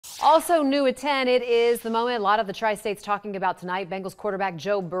Also new at 10, it is the moment a lot of the Tri-State's talking about tonight. Bengals quarterback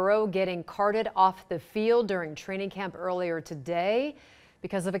Joe Burrow getting carted off the field during training camp earlier today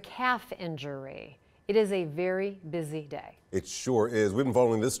because of a calf injury. It is a very busy day. It sure is. We've been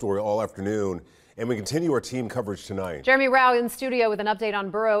following this story all afternoon, and we continue our team coverage tonight. Jeremy Rao in studio with an update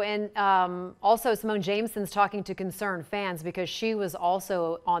on Burrow, and also Simone Jameson's talking to concerned fans because she was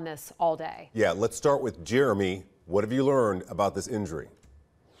also on this all day. Yeah, let's start with Jeremy. What have you learned about this injury?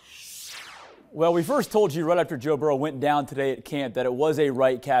 Well, we first told you right after Joe Burrow went down today at camp that it was a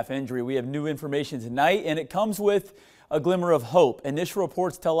right calf injury. We have new information tonight, and it comes with a glimmer of hope. Initial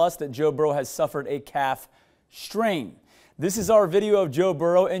reports tell us that Joe Burrow has suffered a calf strain. This is our video of Joe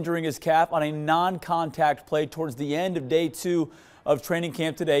Burrow injuring his calf on a non-contact play towards the end of day 2 of training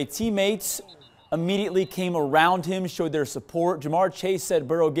camp today. Teammates immediately came around him, showed their support. Jamar Chase said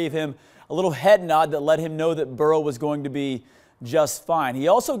Burrow gave him a little head nod that let him know that Burrow was going to be just fine. He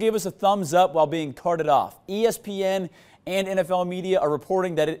also gave us a thumbs up while being carted off. ESPN and NFL media are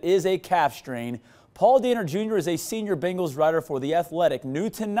reporting that it is a calf strain. Paul Dehner Jr. is a senior Bengals writer for The Athletic. New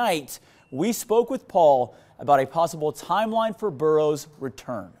tonight, we spoke with Paul about a possible timeline for Burrow's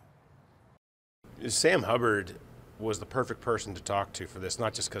return. Sam Hubbard was the perfect person to talk to for this,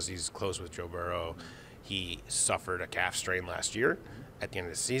 not just because he's close with Joe Burrow. He suffered a calf strain last year. At the end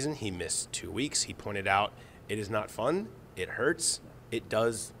of the season, he missed 2 weeks. He pointed out it is not fun. It hurts. It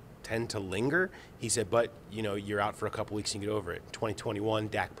does tend to linger. He said, but, you know, you're out for a couple weeks and you get over it. 2021,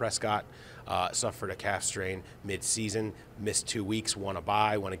 Dak Prescott suffered a calf strain mid-season, missed 2 weeks, won a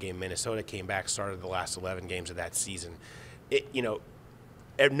bye, won a game in Minnesota, came back, started the last 11 games of that season.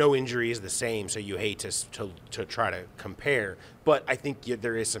 No injury is the same, so you hate to try to compare. But I think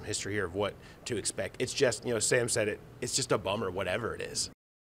there is some history here of what to expect. It's just, Sam said it, it's just a bummer, whatever it is.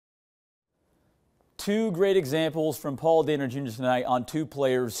 Two great examples from Paul Dehner Jr. tonight on two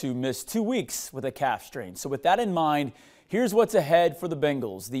players who missed 2 weeks with a calf strain. So with that in mind, here's what's ahead for the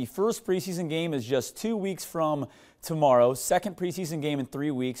Bengals. The first preseason game is just 2 weeks from tomorrow. Second preseason game in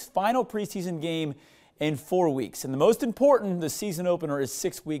 3 weeks. Final preseason game in 4 weeks. And the most important, the season opener, is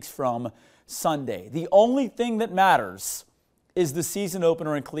 6 weeks from Sunday. The only thing that matters is the season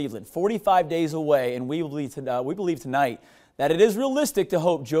opener in Cleveland, 45 days away. And we believe tonight that it is realistic to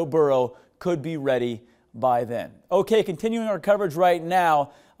hope Joe Burrow could be ready by then. Okay, continuing our coverage right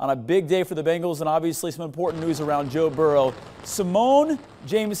now on a big day for the Bengals and obviously some important news around Joe Burrow. Simone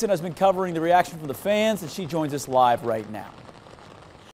Jameson has been covering the reaction from the fans, and she joins us live right now.